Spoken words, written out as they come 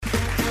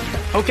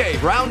Okay,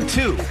 round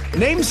two.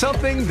 Name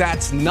something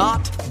that's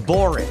not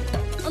boring.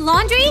 A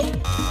laundry?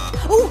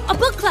 Ooh, a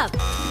book club.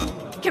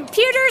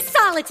 Computer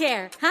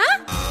solitaire,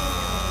 huh?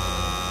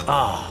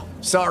 Ah,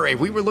 oh, sorry,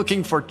 we were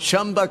looking for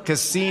Chumba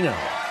Casino.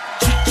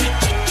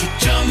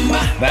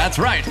 That's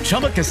right,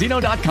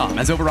 ChumbaCasino.com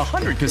has over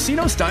 100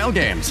 casino-style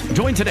games.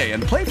 Join today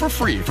and play for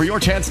free for your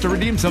chance to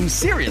redeem some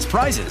serious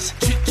prizes.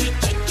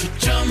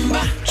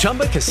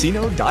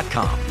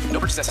 ChumbaCasino.com. No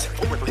purchase necessary.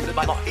 Void where prohibited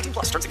by law. 18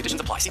 plus. Terms and conditions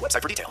apply. See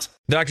website for details.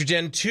 Dr.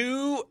 Jen,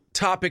 two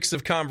topics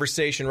of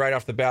conversation right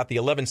off the bat. The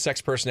 11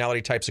 sex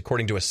personality types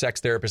according to a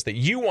sex therapist that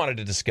you wanted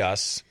to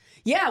discuss.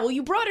 Yeah, well,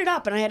 you brought it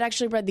up, and I had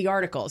actually read the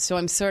article, so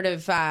I'm sort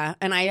of,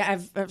 and I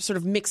have sort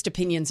of mixed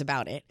opinions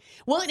about it.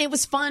 Well, and it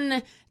was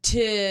fun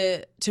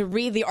to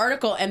read the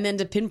article and then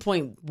to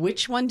pinpoint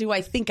which one do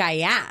I think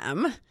I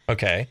am.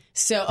 Okay.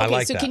 So, I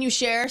like so that. Can you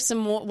share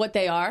some what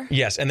they are?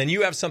 Yes, and then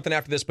you have something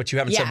after this, but you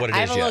haven't said what it is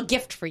yet. I have a little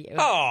gift for you.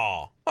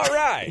 Oh, all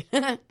right.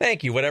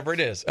 Thank you, whatever it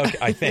is. Okay,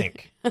 I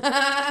think. All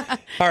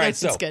right,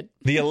 so good.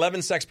 The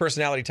 11 sex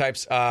personality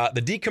types,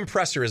 the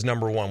decompressor is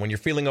number one. When you're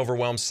feeling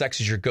overwhelmed, sex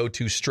is your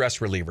go-to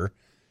stress reliever.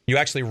 You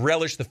actually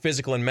relish the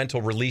physical and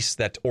mental release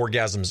that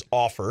orgasms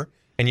offer,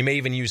 and you may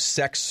even use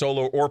sex,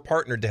 solo, or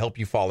partnered to help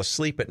you fall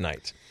asleep at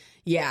night.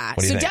 Yeah, What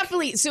do you think?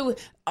 definitely. So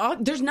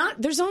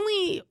there's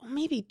only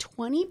maybe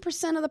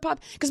 20% of the pop,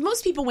 because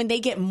most people, when they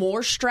get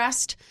more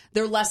stressed,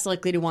 they're less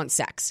likely to want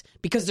sex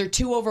because they're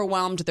too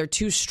overwhelmed, they're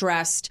too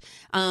stressed.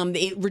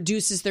 It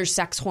reduces their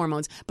sex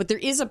hormones. But there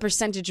is a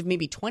percentage of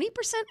maybe 20%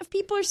 of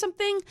people or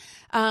something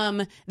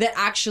that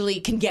actually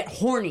can get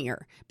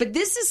hornier. But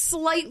this is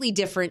slightly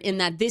different in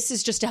that this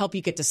is just to help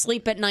you get to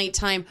sleep at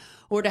nighttime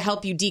or to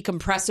help you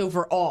decompress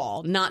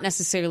overall, not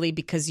necessarily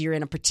because you're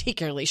in a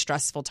particularly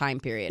stressful time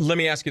period. Let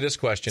me ask you this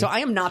question. So I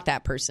am not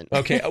that person.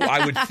 Okay,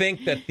 I would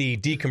think that the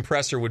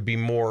decompressor would be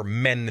more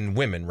men than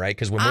women, right?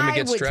 Because when women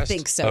get stressed... I would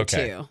think so,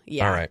 too.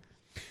 Yeah. All right.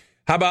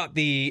 How about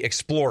the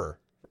explorer?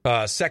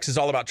 Sex is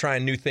all about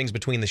trying new things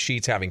between the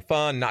sheets, having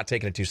fun, not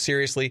taking it too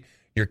seriously.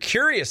 You're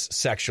curious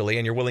sexually,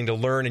 and you're willing to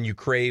learn, and you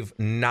crave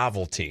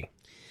novelty.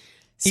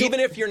 So, even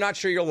if you're not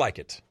sure you'll like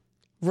it.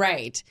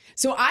 Right.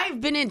 So I've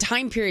been in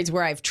time periods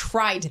where I've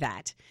tried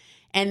that.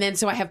 And then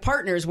so I have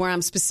partners where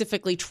I'm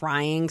specifically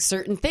trying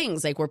certain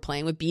things, like we're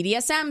playing with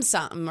BDSM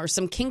something or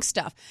some kink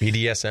stuff.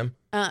 BDSM?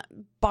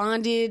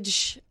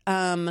 Bondage.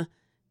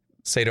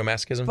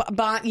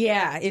 Sadomasochism?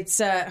 Yeah, it's,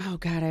 oh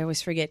God, I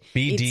always forget.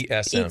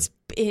 BDSM.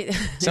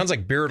 Sounds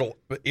like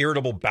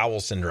irritable bowel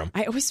syndrome.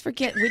 I always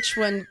forget which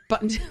one.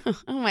 But,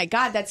 oh my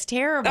God, that's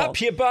terrible.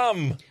 Up your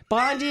bum.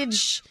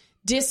 Bondage,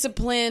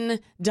 discipline,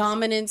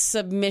 dominance,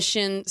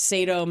 submission,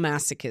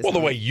 sadomasochism. Well, the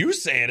way you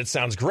say it, it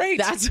sounds great.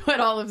 That's what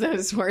all of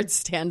those words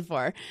stand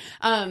for.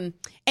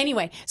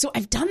 Anyway, so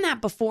I've done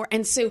that before.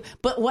 And so,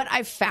 but what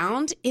I've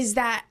found is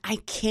that I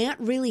can't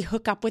really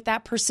hook up with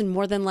that person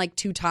more than like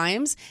 2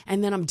 times,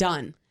 and then I'm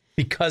done.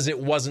 Because it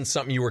wasn't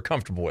something you were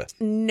comfortable with?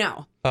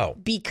 No. Oh.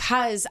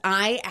 Because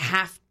I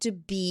have to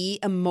be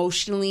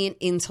emotionally and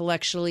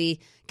intellectually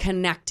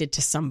connected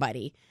to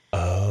somebody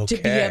to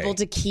be able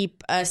to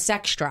keep a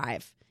sex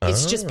drive.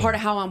 It's just part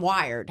of how I'm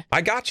wired. I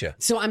gotcha.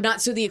 So I'm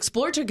not. So the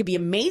exploratory could be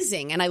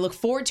amazing, and I look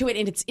forward to it,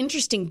 and it's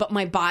interesting. But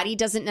my body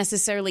doesn't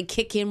necessarily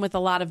kick in with a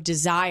lot of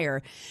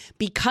desire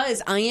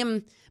because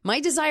my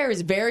desire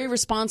is very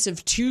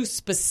responsive to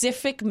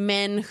specific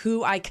men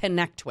who I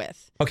connect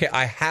with. Okay,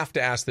 I have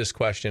to ask this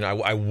question.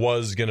 I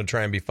was going to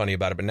try and be funny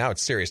about it, but now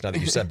it's serious now that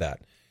you said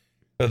that.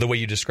 The way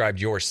you described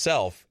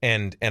yourself,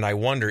 and I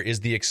wonder,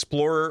 is the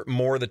explorer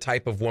more the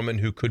type of woman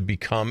who could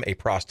become a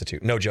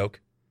prostitute? No joke.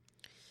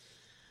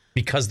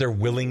 Because they're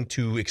willing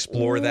to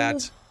explore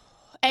that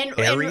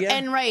area?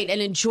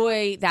 And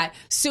enjoy that.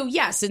 So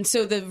yes, and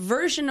so the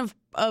version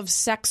of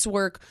sex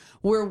work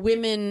where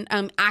women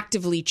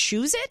actively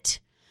choose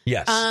it.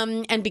 Yes.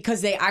 And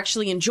because they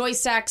actually enjoy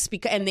sex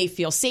and they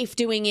feel safe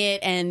doing it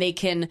and they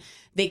can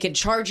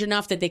charge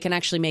enough that they can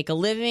actually make a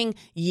living.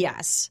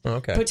 Yes.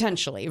 Okay.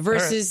 Potentially.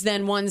 Versus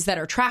then ones that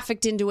are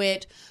trafficked into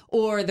it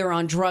or they're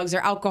on drugs or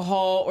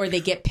alcohol or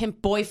they get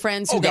pimp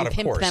boyfriends who then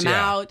pimp them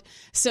out.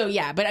 So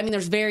yeah, but I mean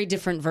there's very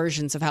different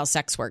versions of how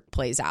sex work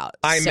plays out.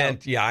 I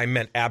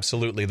meant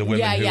absolutely the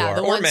women who are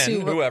the or ones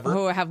men, whoever.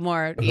 Who have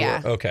more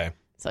Okay.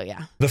 So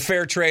yeah. The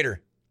fair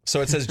trader.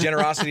 So it says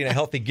generosity and a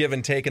healthy give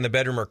and take in the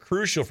bedroom are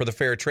crucial for the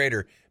fair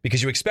trader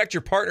because you expect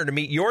your partner to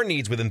meet your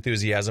needs with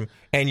enthusiasm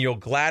and you'll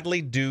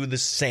gladly do the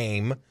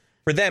same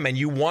for them. And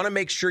you want to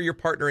make sure your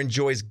partner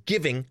enjoys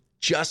giving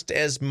just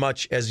as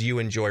much as you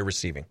enjoy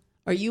receiving.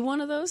 Are you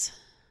one of those?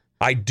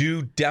 I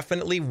do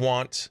definitely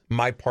want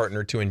my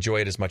partner to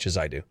enjoy it as much as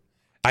I do.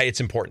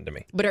 It's important to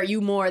me. But are you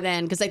more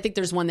than, because I think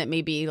there's one that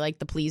may be like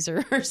the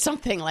pleaser or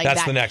something like that.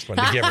 That's the next one,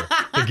 the giver.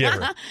 The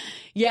giver.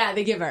 Yeah,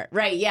 the giver.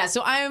 Right. Yeah.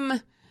 So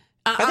I'm...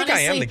 I think honestly,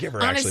 I am the giver,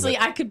 honestly,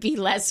 actually. I could be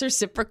less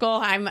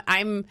reciprocal.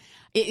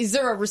 Is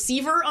there a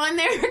receiver on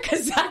there?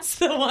 Because that's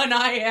the one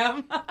I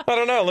am. I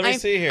don't know. Let me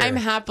see here. I'm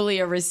happily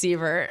a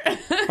receiver.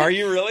 Are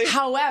you really?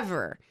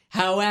 However,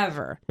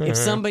 if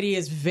somebody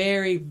is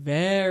very,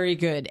 very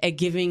good at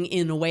giving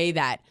in a way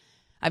that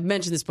I've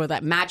mentioned this before,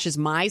 that matches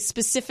my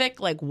specific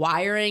like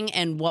wiring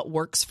and what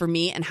works for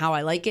me and how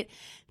I like it,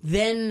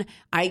 then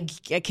I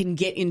can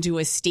get into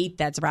a state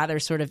that's rather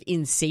sort of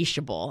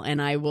insatiable,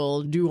 and I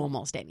will do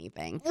almost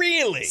anything.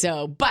 Really?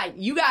 So, but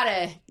you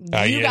gotta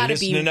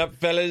listening up,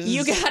 fellas?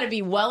 You gotta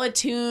be well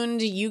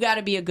attuned. You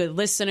gotta be a good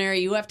listener.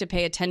 You have to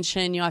pay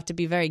attention. You have to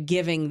be very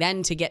giving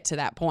then to get to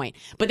that point.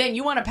 But then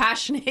you want a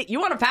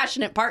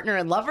passionate partner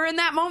and lover in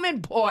that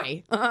moment,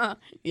 boy.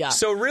 Yeah.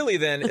 So really,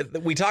 then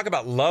we talk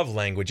about love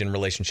language in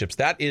relationships.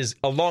 That is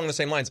along the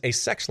same lines, a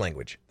sex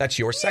language. That's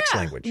your sex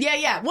language.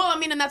 Yeah. Well, I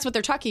mean, and that's what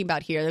they're talking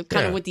about here.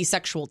 Kind of with these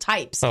sexual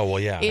types. Oh, well,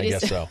 yeah, I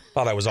guess so.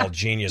 Thought I was all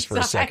genius for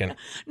a second.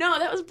 No,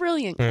 that was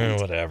brilliant.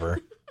 Whatever.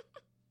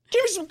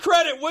 Give me some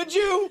credit, would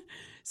you?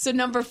 So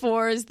number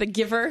 4 is the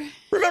giver.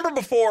 Remember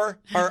before,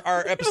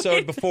 our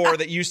episode before,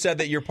 that you said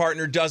that your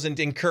partner doesn't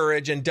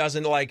encourage and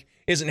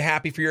isn't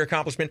happy for your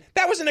accomplishment?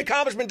 That was an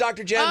accomplishment,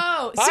 Dr. Jen.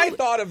 Oh, so I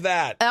thought of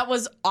that. That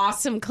was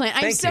awesome, Clint.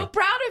 I'm so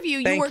proud of you.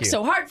 You worked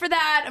so hard for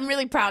that. I'm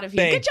really proud of you.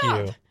 Good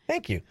job.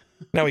 Thank you.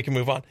 Now we can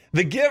move on.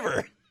 The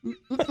giver.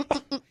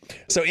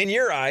 So in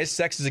your eyes,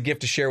 sex is a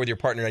gift to share with your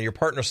partner. Now, your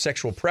partner's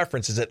sexual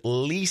preference is at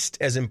least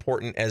as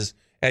important as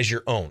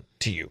your own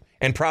to you,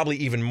 and probably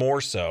even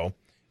more so.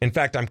 In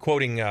fact, I'm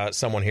quoting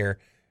someone here.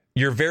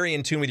 You're very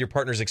in tune with your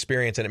partner's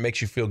experience, and it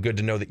makes you feel good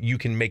to know that you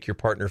can make your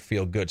partner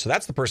feel good. So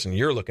that's the person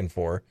you're looking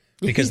for.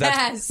 Because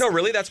that's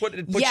what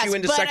it puts you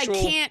into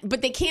sexual.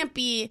 But they can't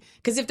be,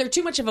 because if they're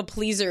too much of a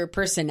pleaser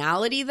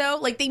personality, though,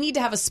 like they need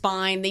to have a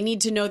spine. They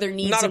need to know their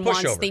needs and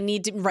wants. They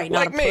need to,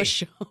 not a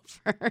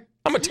pushover.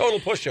 I'm a total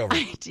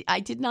pushover. I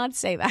did not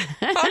say that.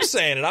 I'm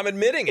saying it. I'm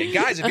admitting it.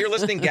 Guys, if you're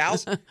listening,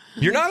 gals,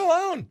 you're not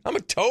alone. I'm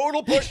a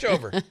total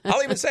pushover.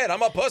 I'll even say it.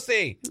 I'm a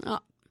pussy.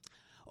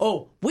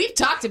 Oh, we've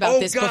talked about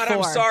this before. Oh, God,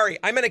 I'm sorry.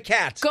 I meant a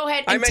cat. Go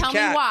ahead and tell me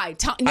why.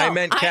 I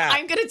meant cat.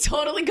 I'm going to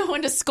totally go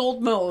into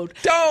scold mode.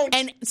 Don't.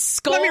 And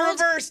scold. Let me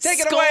reverse. Take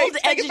it away. Scold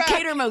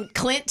educator mode.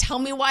 Clint, tell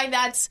me why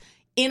that's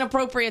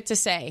inappropriate to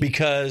say.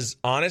 Because,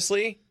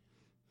 honestly,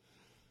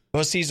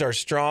 pussies are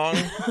strong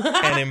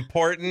and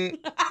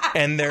important,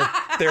 and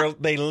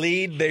they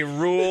lead, they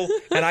rule,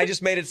 and I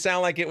just made it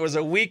sound like it was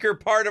a weaker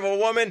part of a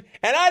woman,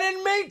 and I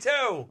didn't mean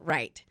to.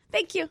 Right.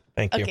 Thank you.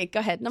 Thank you. Okay,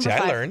 go ahead. Number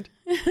 5. I learned.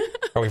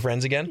 Are we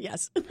friends again?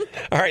 Yes.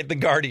 All right, the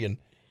guardian.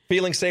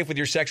 Feeling safe with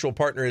your sexual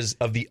partner is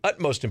of the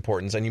utmost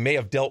importance, and you may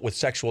have dealt with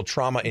sexual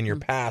trauma in your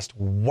past.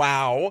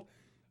 Wow.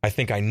 I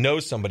think I know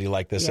somebody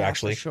like this,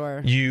 actually. For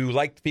sure. You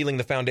like feeling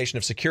the foundation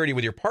of security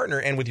with your partner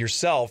and with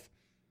yourself,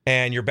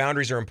 and your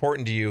boundaries are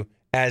important to you,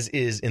 as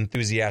is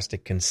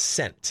enthusiastic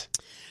consent.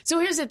 So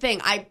here's the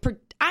thing. I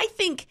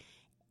think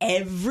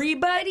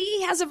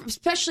everybody has,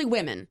 especially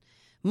women,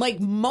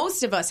 like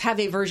most of us have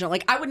a version.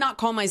 Like I would not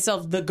call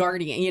myself the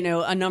guardian,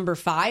 a number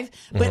 5,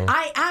 but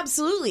I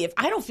absolutely, if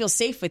I don't feel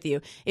safe with you,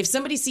 if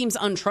somebody seems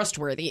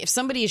untrustworthy, if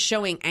somebody is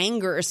showing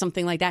anger or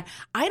something like that,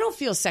 I don't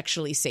feel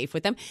sexually safe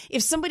with them.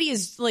 If somebody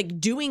is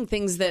like doing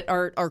things that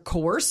are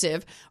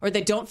coercive or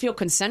that don't feel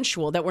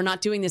consensual, that we're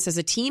not doing this as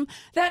a team,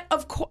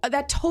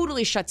 that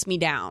totally shuts me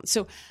down.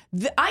 So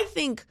I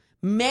think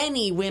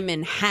many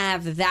women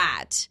have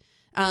that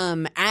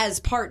as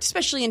part,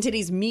 especially in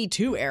today's Me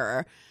Too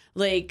era.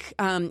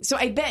 So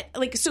I bet,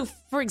 so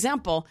for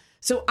example,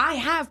 so I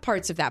have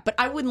parts of that, but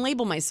I wouldn't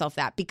label myself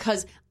that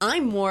because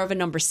I'm more of a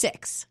number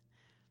 6.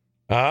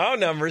 Oh,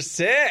 number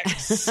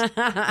 6.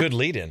 Good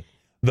lead in.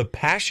 The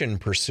passion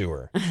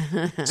pursuer.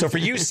 So for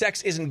you,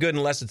 sex isn't good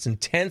unless it's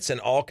intense and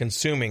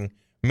all-consuming,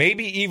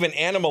 maybe even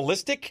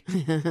animalistic.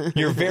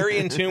 You're very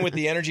in tune with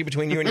the energy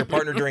between you and your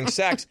partner during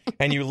sex,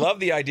 and you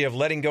love the idea of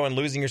letting go and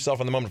losing yourself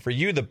in the moment. For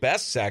you, the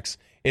best sex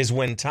is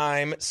when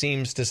time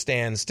seems to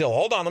stand still.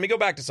 Hold on, let me go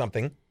back to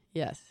something.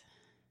 Yes.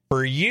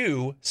 For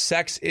you,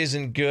 sex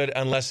isn't good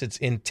unless it's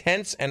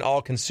intense and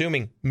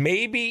all-consuming,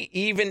 maybe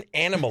even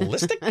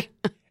animalistic?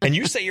 And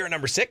you say you're a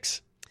number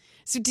 6?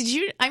 So did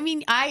you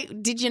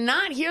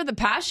not hear the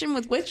passion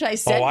with which I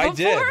said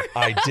before?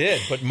 I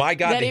did. But my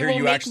God, to hear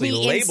you actually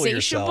label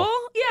yourself.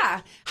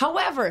 Yeah.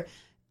 However,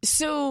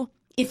 so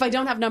if I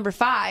don't have number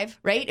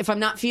 5, right? If I'm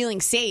not feeling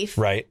safe,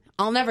 right,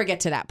 I'll never get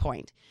to that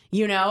point.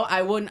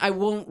 I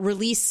won't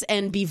release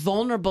and be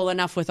vulnerable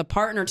enough with a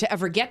partner to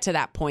ever get to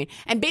that point.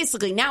 And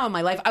basically now in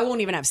my life, I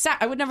won't even have sex.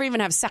 I would never even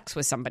have sex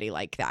with somebody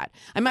like that.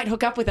 I might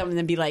hook up with them and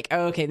then be like,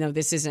 oh, okay, no,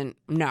 this isn't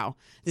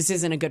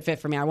a good fit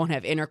for me. I won't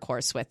have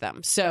intercourse with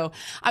them. So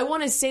I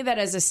want to say that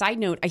as a side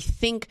note, I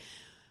think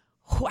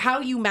how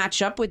you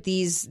match up with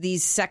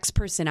these sex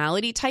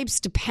personality types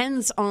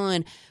depends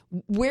on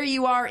where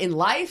you are in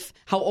life,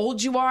 how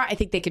old you are. I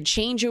think they could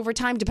change over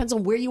time. Depends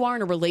on where you are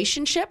in a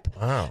relationship.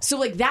 Wow.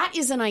 So that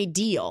is an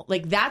ideal.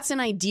 That's an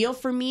ideal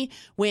for me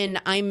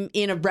when I'm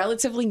in a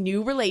relatively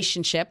new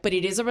relationship, but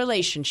it is a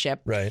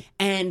relationship. Right.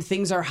 And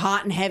things are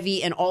hot and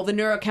heavy and all the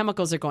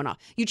neurochemicals are going off.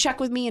 You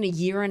check with me in a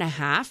year and a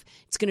half,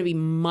 it's going to be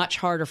much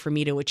harder for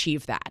me to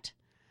achieve that.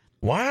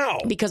 Wow.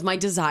 Because my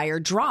desire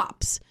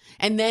drops.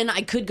 And then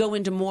I could go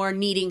into more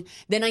needing,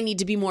 then I need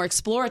to be more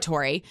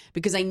exploratory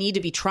because I need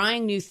to be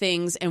trying new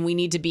things and we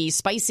need to be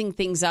spicing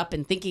things up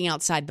and thinking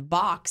outside the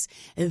box.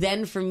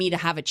 Then for me to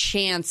have a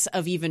chance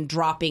of even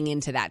dropping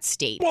into that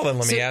state. Well, then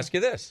let me ask you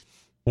this.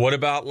 What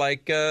about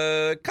like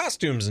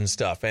costumes and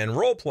stuff and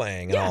role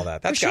playing and all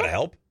that? That's got to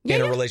help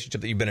in a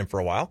relationship that you've been in for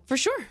a while. For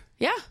sure.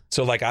 Yeah.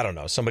 So like, I don't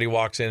know, somebody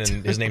walks in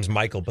and his name's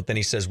Michael, but then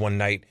he says one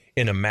night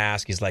in a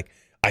mask, he's like,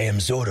 I am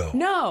Zorro.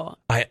 No.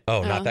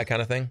 Not that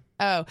kind of thing?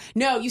 Oh,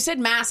 no, you said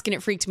mask and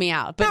it freaked me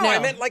out. But no, I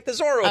meant like the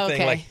Zorro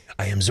thing. Like,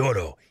 I am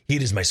Zorro.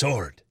 Here is my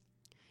sword.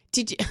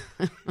 Did you?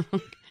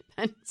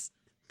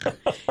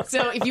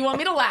 So if you want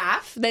me to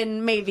laugh,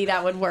 then maybe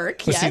that would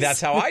work. Well, yes. see, that's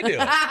how I do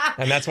it.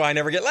 And that's why I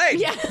never get laid.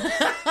 Yeah.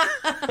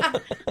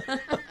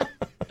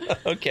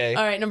 Okay.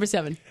 All right, number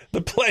 7.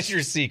 The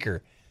pleasure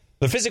seeker.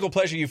 The physical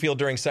pleasure you feel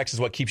during sex is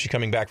what keeps you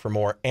coming back for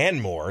more and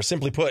more.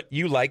 Simply put,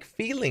 you like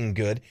feeling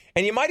good.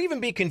 And you might even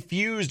be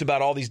confused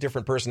about all these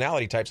different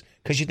personality types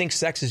because you think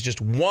sex is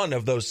just one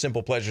of those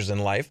simple pleasures in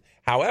life.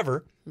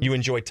 However, you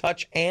enjoy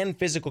touch and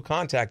physical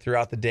contact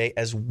throughout the day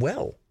as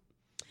well.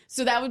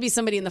 So that would be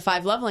somebody in the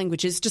 5 love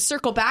languages. To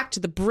circle back to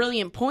the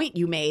brilliant point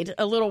you made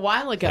a little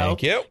while ago,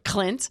 Thank you,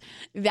 Clint,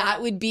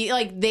 that would be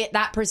like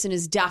that person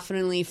is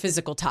definitely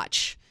physical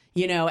touch,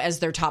 as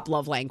their top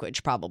love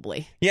language,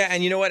 probably. Yeah,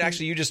 and you know what?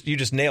 Actually, you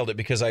just nailed it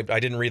because I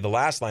didn't read the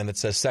last line that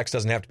says sex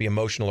doesn't have to be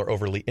emotional or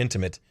overly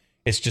intimate.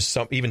 It's just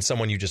even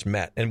someone you just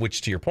met, and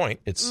which, to your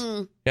point, it's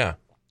yeah.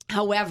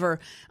 However,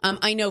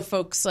 I know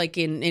folks like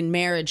in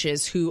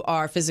marriages who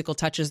are physical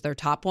touch is their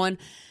top one.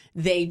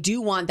 They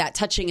do want that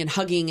touching and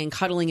hugging and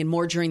cuddling and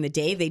more during the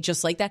day. They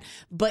just like that.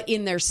 But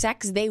in their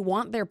sex, they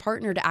want their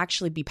partner to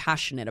actually be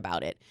passionate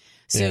about it.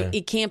 So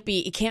it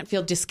can't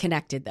feel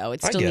disconnected, though.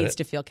 It still needs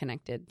to feel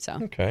connected. So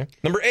okay.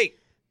 Number 8,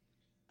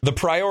 the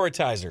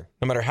prioritizer.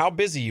 No matter how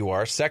busy you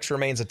are, sex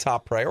remains a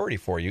top priority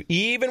for you.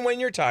 Even when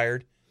you're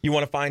tired, you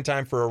want to find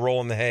time for a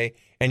roll in the hay,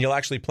 and you'll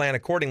actually plan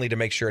accordingly to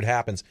make sure it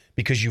happens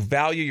because you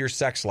value your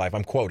sex life.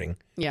 I'm quoting.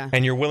 Yeah.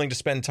 And you're willing to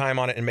spend time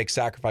on it and make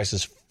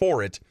sacrifices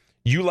for it.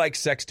 You like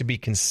sex to be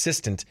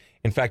consistent.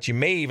 In fact, you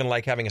may even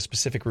like having a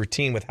specific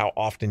routine with how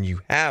often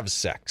you have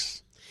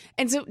sex.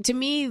 And so to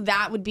me,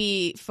 that would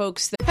be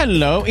folks that...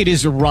 Hello, it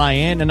is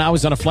Ryan, and I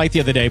was on a flight the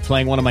other day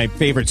playing one of my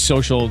favorite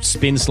social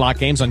spin slot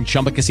games on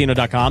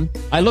ChumbaCasino.com.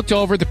 I looked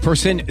over at the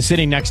person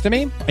sitting next to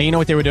me, and you know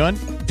what they were doing?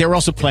 They were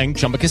also playing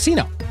Chumba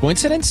Casino.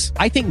 Coincidence?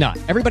 I think not.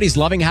 Everybody's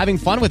loving having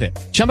fun with it.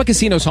 Chumba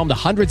Casino is home to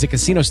hundreds of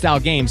casino-style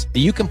games that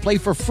you can play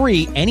for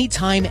free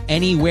anytime,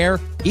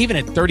 anywhere, even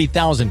at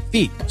 30,000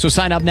 feet. So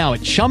sign up now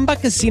at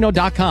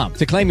ChumbaCasino.com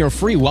to claim your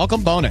free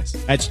welcome bonus.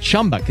 That's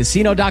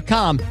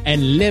ChumbaCasino.com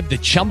and live the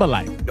Chumba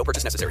life. No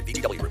purchase necessary.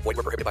 VGW. Void where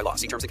prohibited by law.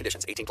 See terms and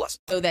conditions. 18+.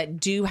 So that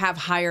do have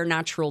higher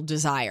natural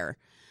desire.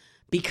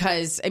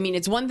 Because,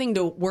 it's one thing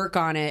to work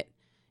on it.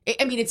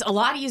 It's a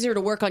lot easier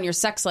to work on your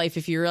sex life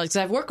if you're like, because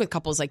I've worked with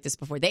couples like this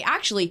before. They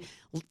actually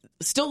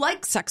still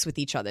like sex with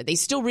each other. They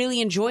still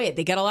really enjoy it.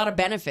 They get a lot of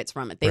benefits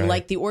from it. They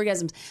like the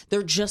orgasms.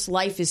 Their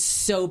life is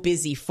so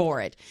busy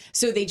for it.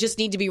 So they just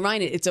need to be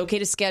reminded, it's okay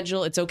to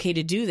schedule. It's okay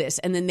to do this.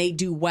 And then they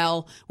do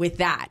well with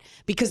that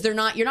because you're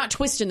not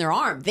twisting their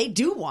arm. They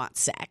do want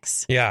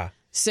sex. Yeah.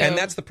 So, and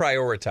that's the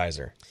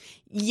prioritizer.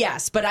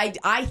 Yes. But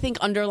I think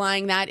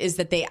underlying that is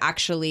that they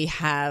actually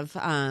have,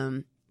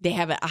 they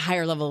have a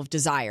higher level of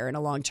desire in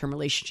a long-term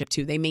relationship,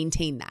 too. They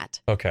maintain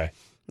that. Okay.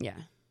 Yeah.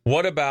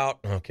 What about,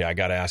 I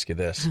got to ask you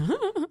this.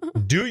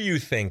 Do you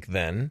think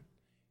then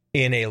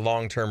in a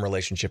long-term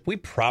relationship, we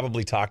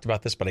probably talked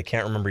about this, but I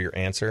can't remember your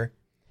answer.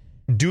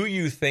 Do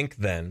you think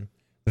then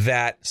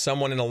that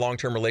someone in a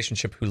long-term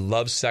relationship who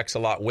loves sex a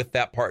lot with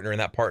that partner and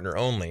that partner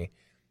only,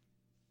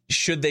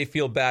 should they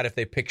feel bad if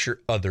they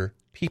picture other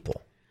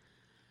people?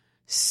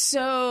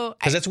 So,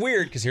 because that's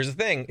weird. Because here's the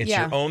thing: it's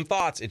your own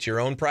thoughts, it's your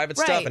own private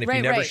stuff, and if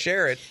you never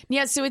share it,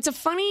 So it's a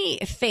funny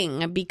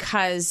thing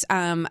because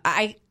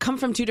I come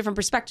from 2 different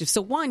perspectives.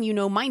 So one,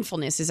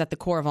 mindfulness is at the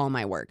core of all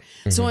my work.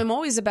 Mm-hmm. So I'm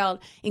always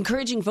about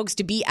encouraging folks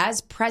to be as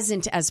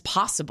present as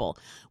possible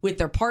with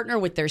their partner,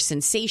 with their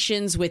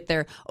sensations, with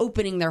their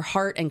opening their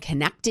heart and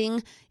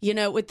connecting,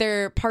 with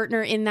their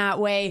partner in that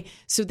way.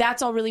 So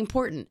that's all really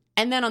important.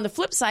 And then on the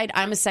flip side,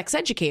 I'm a sex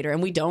educator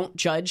and we don't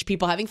judge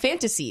people having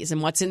fantasies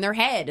and what's in their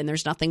head. And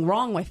there's nothing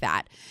wrong with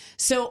that.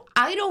 So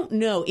I don't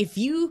know if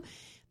you've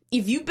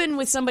been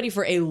with somebody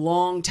for a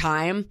long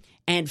time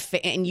and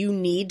you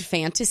need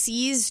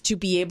fantasies to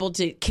be able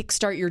to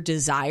kickstart your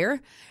desire,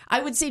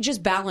 I would say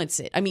just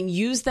balance it.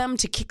 Use them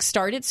to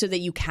kickstart it so that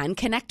you can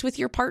connect with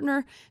your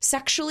partner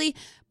sexually,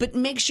 but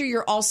make sure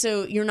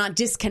you're not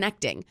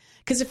disconnecting.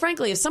 Because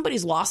frankly, if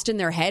somebody's lost in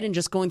their head and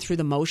just going through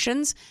the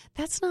motions,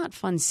 that's not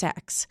fun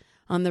sex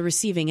on the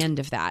receiving end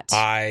of that.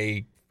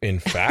 In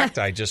fact,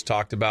 I just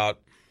talked about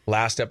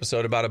last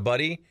episode about a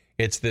buddy.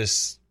 It's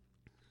this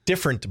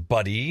different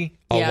buddy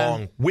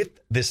along with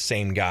this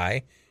same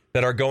guy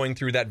that are going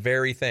through that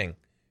very thing,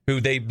 who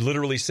they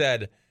literally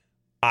said,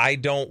 I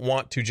don't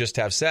want to just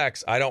have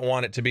sex. I don't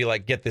want it to be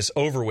like get this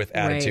over with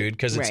attitude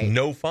because it's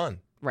no fun.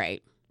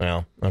 Right.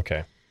 Well,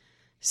 okay.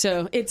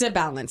 So it's a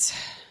balance.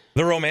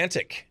 The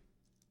romantic.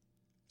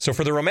 So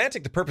for the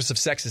romantic, the purpose of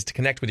sex is to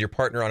connect with your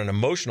partner on an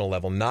emotional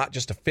level, not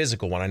just a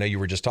physical one. I know you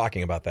were just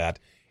talking about that.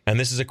 And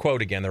this is a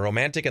quote again. The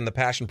romantic and the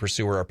passion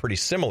pursuer are pretty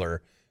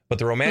similar, but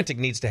the romantic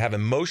needs to have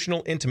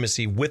emotional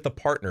intimacy with a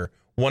partner.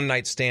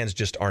 One-night stands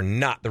just are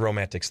not the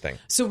romantic's thing.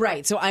 So,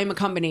 right. So I'm a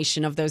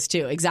combination of those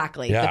two.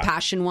 Exactly. Yeah. The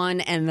passion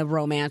one and the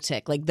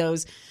romantic. Like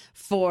those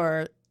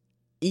for...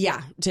 because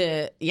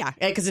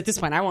at this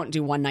point I won't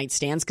do one-night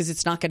stands because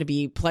it's not going to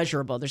be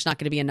pleasurable. There's not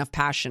going to be enough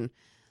passion.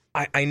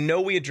 I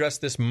know we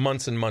addressed this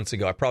months and months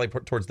ago. I probably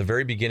put towards the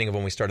very beginning of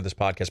when we started this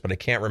podcast, but I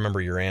can't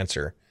remember your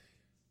answer.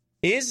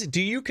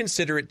 Do you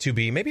consider it to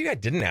be, maybe I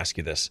didn't ask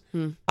you this.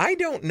 I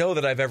don't know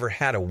that I've ever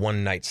had a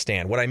one-night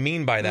stand. What I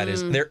mean by that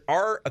is there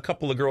are a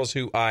couple of girls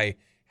who I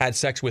had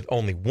sex with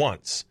only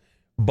once,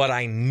 but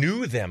I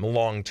knew them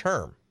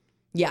long-term.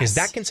 Yes. Is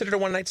that considered a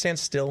one-night stand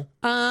still?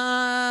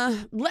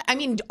 I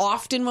mean,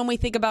 often when we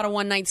think about a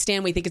one-night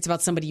stand, we think it's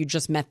about somebody you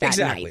just met that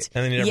Exactly. night.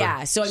 And then you never-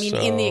 yeah. So, I mean,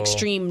 in the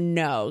extreme,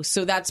 no.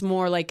 So that's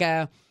more like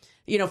a,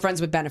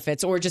 friends with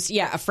benefits or just,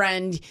 a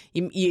friend.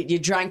 You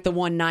drank the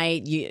one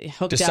night, you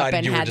hooked Decided up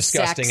and you were had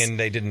disgusting sex. and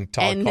they didn't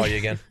call you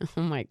again.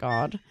 Oh, my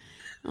God.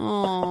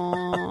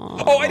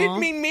 Oh. Oh, I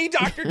didn't mean me,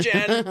 Dr.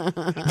 Jen.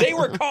 They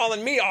were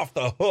calling me off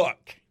the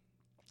hook.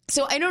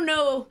 So I don't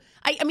know.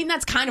 I mean,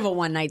 that's kind of a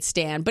one-night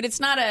stand, but it's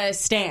not a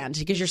stand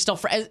because you're still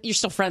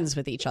friends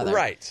with each other.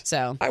 Right.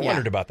 So I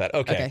wondered about that.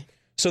 Okay.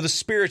 So the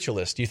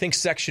spiritualist, do you think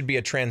sex should be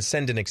a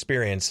transcendent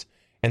experience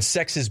and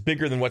sex is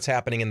bigger than what's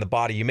happening in the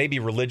body? You may be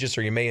religious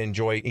or you may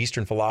enjoy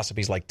Eastern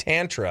philosophies like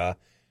Tantra.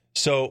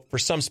 So for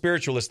some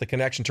spiritualists, the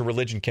connection to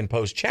religion can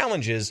pose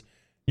challenges.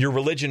 Your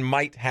religion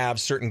might have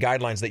certain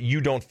guidelines that you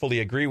don't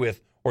fully agree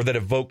with or that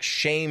evoke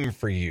shame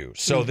for you.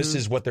 So this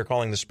is what they're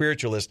calling the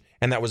spiritualist.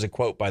 And that was a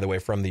quote, by the way,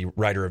 from the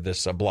writer of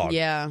this blog.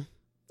 Yeah.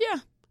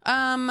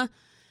 And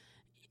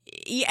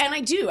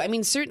I do. I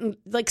mean,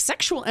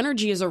 sexual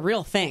energy is a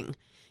real thing.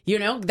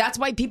 That's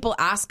why people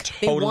ask,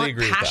 Totally they want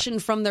agree with passion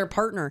from their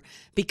partner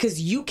because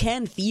you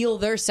can feel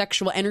their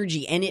sexual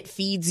energy and it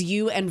feeds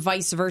you and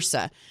vice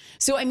versa.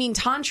 So, I mean,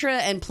 Tantra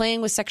and playing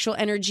with sexual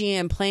energy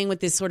and playing with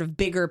this sort of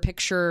bigger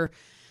picture,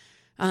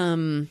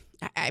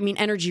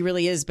 energy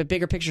really is, but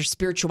bigger picture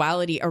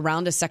spirituality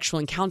around a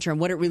sexual encounter and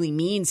what it really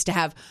means to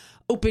have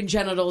open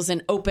genitals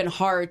and open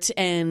heart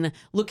and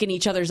look in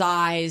each other's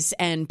eyes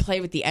and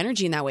play with the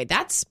energy in that way.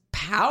 That's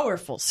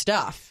powerful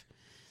stuff.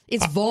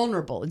 It's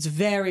vulnerable. It's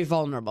very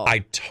vulnerable. I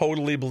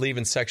totally believe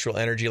in sexual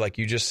energy, like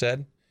you just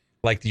said.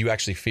 Like you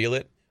actually feel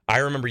it. I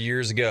remember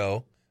years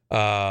ago,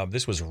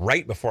 this was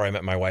right before I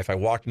met my wife. I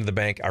walked into the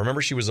bank. I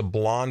remember she was a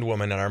blonde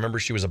woman, and I remember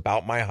she was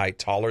about my height,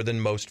 taller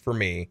than most for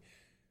me.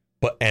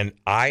 And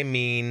I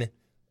mean,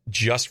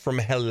 just from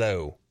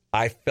hello,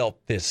 I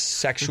felt this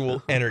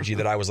sexual energy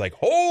that I was like,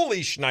 holy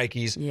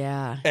shnikes.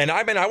 Yeah. And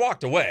I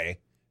walked away.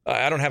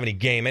 I don't have any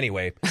game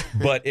anyway,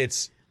 but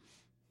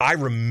I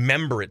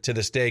remember it to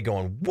this day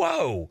going,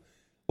 whoa,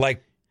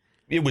 like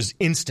it was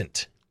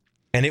instant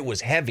and it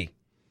was heavy.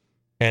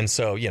 And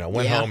so,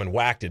 went home and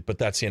whacked it, but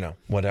that's,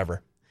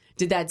 whatever.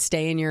 Did that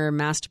stay in your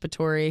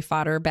masturbatory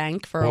fodder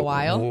bank for a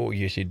while? Oh,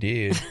 yes, it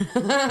did.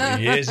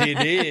 Yes, it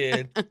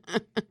did.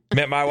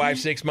 Met my wife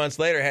 6 months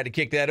later, had to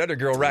kick that other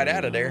girl right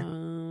out of there.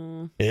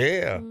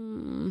 Yeah.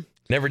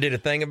 Never did a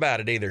thing about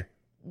it either.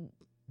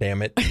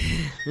 Damn it.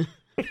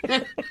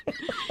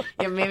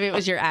 Yeah, maybe it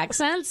was your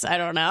accents. I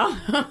don't know.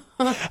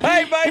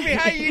 Hey, baby,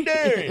 how you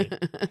doing?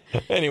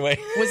 Anyway.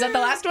 Was that the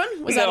last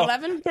one? Was that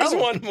 11? There's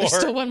one more. There's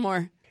still one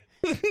more.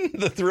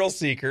 The thrill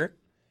seeker.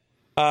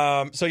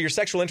 So your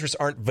sexual interests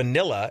aren't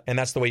vanilla, and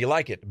that's the way you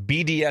like it.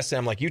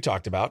 BDSM, like you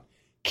talked about,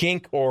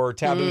 kink or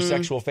taboo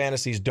sexual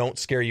fantasies don't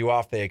scare you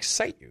off; they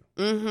excite you.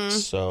 Mm-hmm.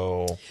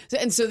 So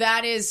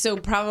that is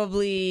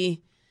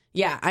probably.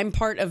 Yeah, I'm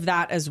part of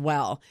that as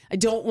well. I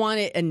don't want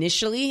it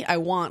initially. I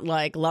want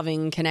like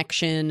loving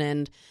connection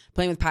and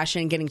playing with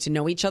passion and getting to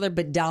know each other.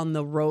 But down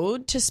the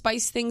road to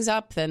spice things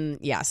up, then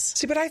yes.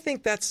 See, but I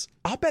think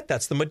I'll bet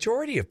that's the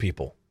majority of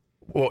people.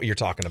 What you're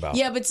talking about.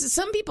 Yeah, but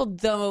some people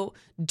though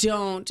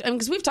don't,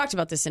 because we've talked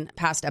about this in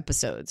past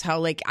episodes, how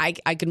like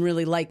I can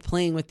really like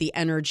playing with the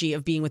energy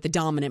of being with the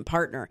dominant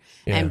partner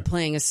and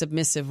playing a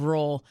submissive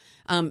role.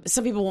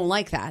 Some people won't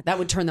like that. That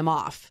would turn them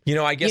off.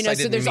 I guess I didn't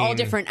so there's mean... all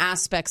different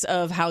aspects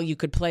of how you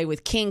could play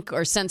with kink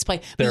or sense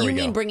play. But There you we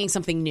mean go. bringing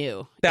something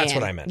new. That's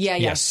what I meant. Yeah.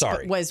 Yes,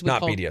 sorry. Was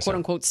not call, BDSM. quote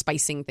unquote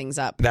spicing things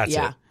up. That's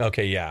it.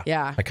 Okay, yeah.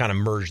 Yeah. I kind of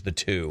merged the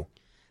two.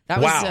 That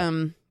Wow.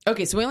 was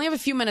okay, so we only have a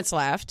few minutes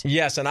left.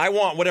 Yes, and I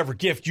want whatever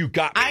gift you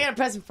got me. I got a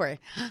present for you.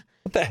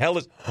 What the hell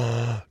is...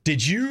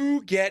 Did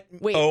you get...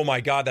 Wait. Oh, my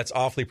God, that's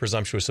awfully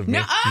presumptuous of me.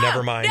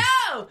 Never mind.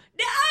 No!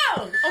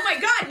 Oh my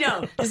God,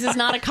 no. This is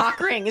not a cock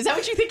ring. Is that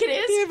what you think it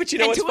is? Yeah, but you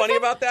know And what's two of funny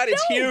them? about that?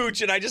 It's No.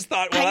 huge, and I just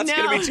thought, well, I that's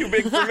going to be know. too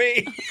big for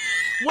me.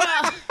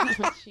 Well,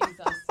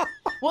 Jesus.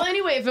 Well,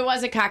 anyway, if it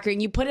was a cock ring,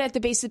 you put it at the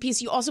base of the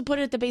piece. You also put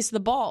it at the base of the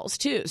balls,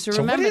 too. So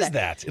remember what is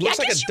that? It looks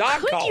like a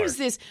dog collar. Use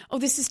this. Oh,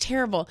 this is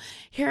terrible.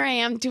 Here I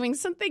am doing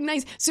something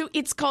nice. So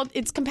it's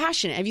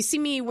compassionate. Have you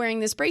seen me wearing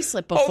this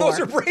bracelet before? Oh, those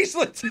are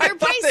bracelets. They're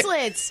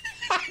bracelets.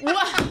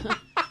 What?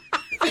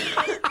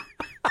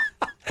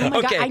 Oh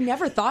my God, I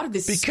never thought of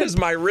this. Because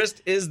my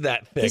wrist is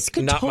that thick, this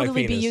could not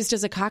totally my penis. be used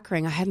as a cock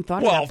ring. I hadn't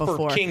thought of that before.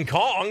 Well, for King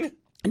Kong.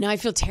 Now I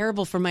feel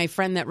terrible for my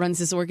friend that runs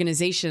this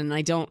organization, and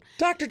I don't.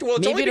 Well,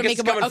 it's only because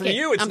it's coming from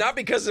you. It's not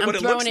because of what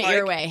it looks like. I'm throwing it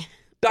your way.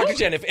 Dr.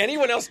 Jen, if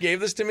anyone else gave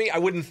this to me, I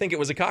wouldn't think it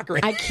was a cock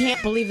ring. I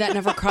can't believe that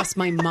never crossed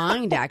my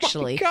mind,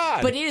 actually. Oh my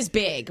God. But it is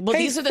big. Well,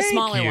 these are the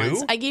smaller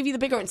ones. I gave you the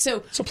bigger ones. So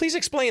please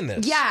explain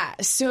this. Yeah.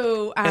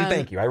 So and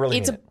thank you. I really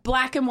it's a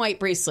black and white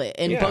bracelet,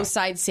 and both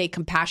sides say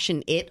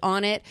compassion-it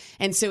on it.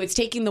 And so it's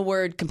taking the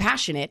word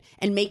compassionate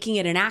and making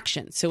it an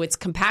action. So it's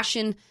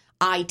compassion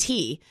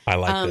IT. I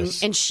like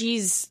this. And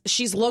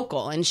she's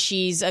local, and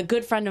she's a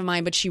good friend of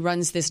mine, but she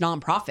runs this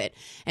nonprofit.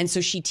 And so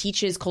she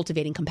teaches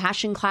cultivating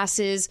compassion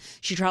classes.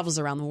 She travels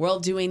around the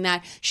world doing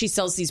that. She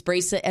sells these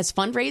bracelets as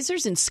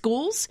fundraisers in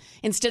schools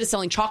instead of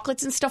selling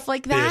chocolates and stuff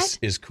like that. This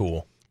is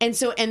cool. And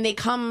they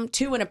come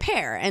two in a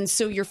pair. And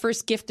so your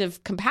first gift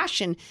of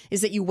compassion is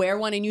that you wear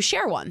one and you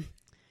share one.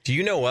 Do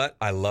you know what?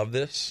 I love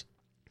this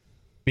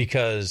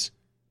because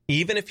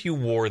even if you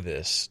wore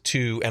this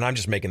to, and I'm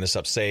just making this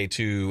up, say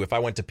to, if I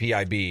went to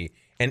PIB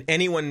and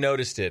anyone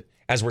noticed it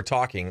as we're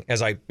talking,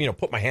 as I,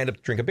 put my hand up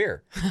to drink a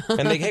beer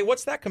and they, hey,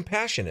 what's that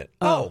compassionate?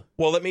 Oh,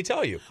 well, let me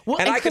tell you. Well,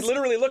 and I could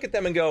literally look at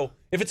them and go,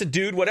 if it's a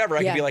dude, whatever,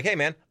 I could be like, hey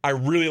man, I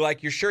really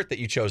like your shirt that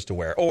you chose to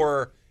wear.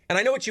 Or, and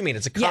I know what you mean.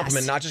 It's a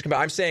compliment, not just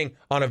I'm saying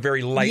on a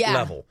very light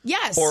level.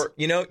 Yes. Or,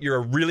 you're a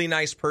really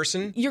nice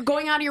person. You're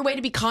going out of your way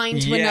to be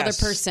kind to another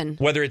person.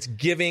 Whether it's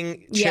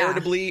giving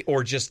charitably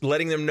or just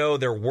letting them know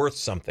they're worth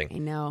something. I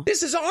know.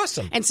 This is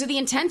awesome. And so the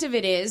intent of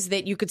it is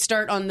that you could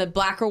start on the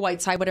black or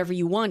white side, whatever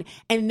you want.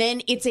 And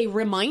then it's a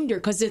reminder,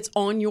 because it's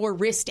on your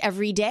wrist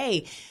every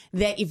day,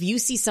 that if you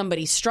see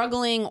somebody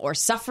struggling or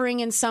suffering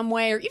in some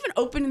way, or even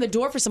opening the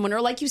door for someone,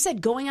 or like you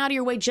said, going out of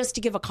your way just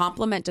to give a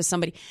compliment to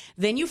somebody,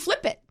 then you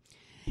flip it.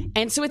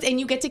 And so and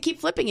you get to keep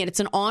flipping it. It's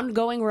an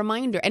ongoing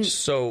reminder. And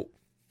so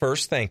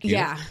first, thank you.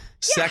 Yeah.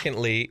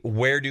 Secondly,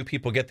 where do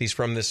people get these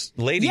from this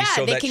lady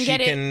so that she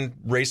can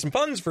raise some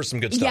funds for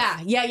some good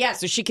stuff? Yeah.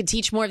 So she could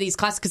teach more of these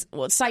classes.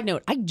 Because, side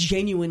note, I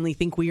genuinely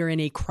think we are in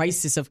a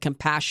crisis of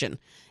compassion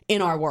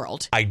in our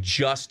world. I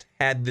just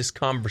had this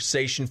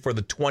conversation for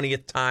the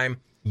 20th time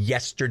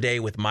yesterday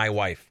with my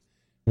wife.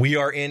 We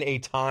are in a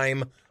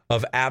time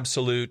of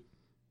absolute,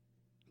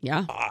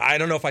 I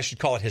don't know if I should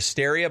call it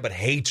hysteria, but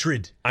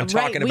hatred. I'm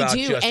talking about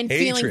just and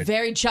hatred. Feeling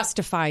very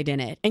justified in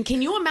it. And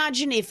can you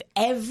imagine if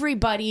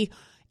everybody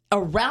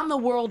around the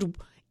world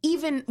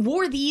even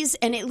wore these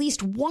and at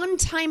least one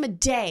time a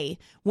day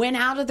went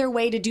out of their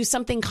way to do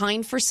something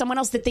kind for someone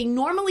else that they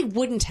normally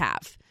wouldn't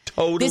have?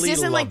 Totally. This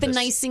isn't like the this.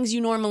 nice things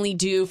you normally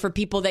do for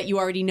people that you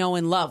already know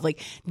and love. Like,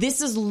 this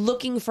is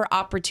looking for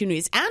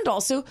opportunities, and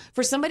also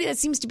for somebody that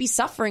seems to be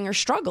suffering or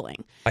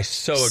struggling. I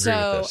so agree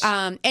with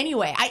this.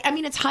 Anyway, I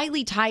mean, it's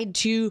highly tied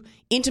to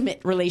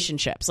intimate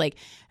relationships, like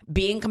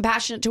being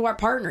compassionate to our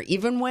partner,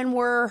 even when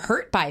we're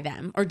hurt by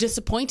them or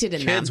disappointed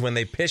in them. Kids, when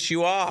they piss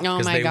you off,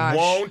 because they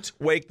won't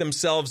wake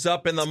themselves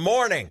up in the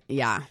morning.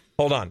 Yeah.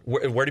 Hold on.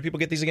 Where do people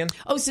get these again?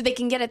 Oh, so they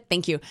can get it.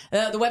 Thank you.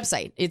 The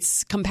website.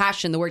 It's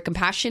compassion, the word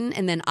compassion,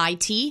 and then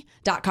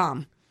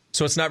it.com.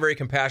 So it's not very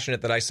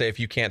compassionate that I say if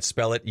you can't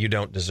spell it, you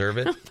don't deserve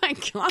it. Oh, my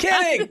God.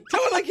 Kidding.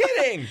 Totally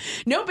kidding.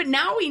 No, but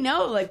now we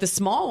know, like, the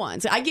small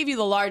ones. I give you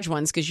the large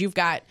ones because you've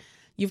got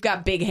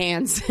big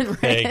hands and wrists.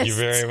 Thank you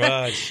very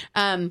much.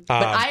 But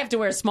I have to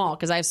wear small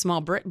because I have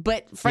small.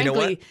 But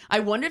frankly,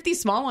 I wonder if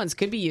these small ones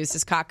could be used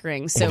as cock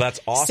rings. So that's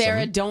awesome.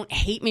 Sarah, don't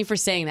hate me for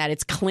saying that.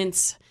 It's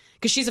Clint's.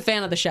 Because she's a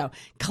fan of the show.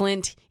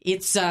 Clint,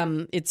 it's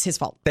his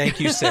fault.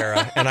 Thank you,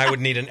 Sarah. And I would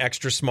need an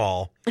extra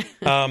small.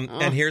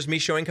 And here's me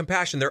showing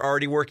compassion. They're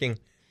already working.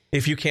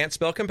 If you can't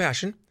spell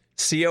compassion,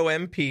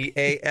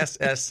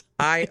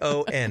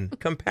 COMPASSION,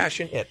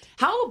 compassionate.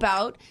 How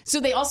about,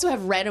 so they also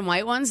have red and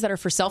white ones that are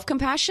for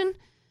self-compassion?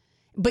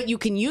 But you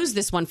can use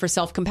this one for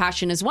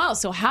self-compassion as well.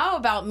 So how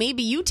about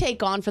maybe you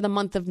take on for the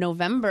month of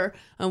November,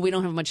 we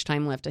don't have much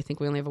time left. I think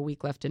we only have a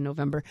week left in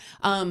November.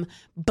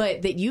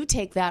 But that you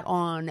take that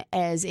on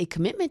as a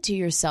commitment to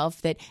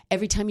yourself, that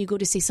every time you go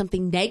to say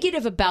something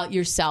negative about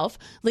yourself,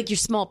 like your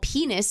small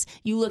penis,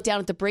 you look down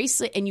at the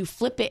bracelet and you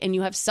flip it and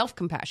you have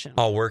self-compassion.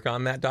 I'll work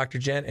on that, Dr.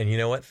 Jen. And you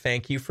know what?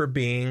 Thank you for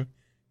being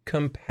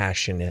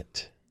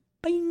compassionate.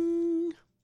 Bing.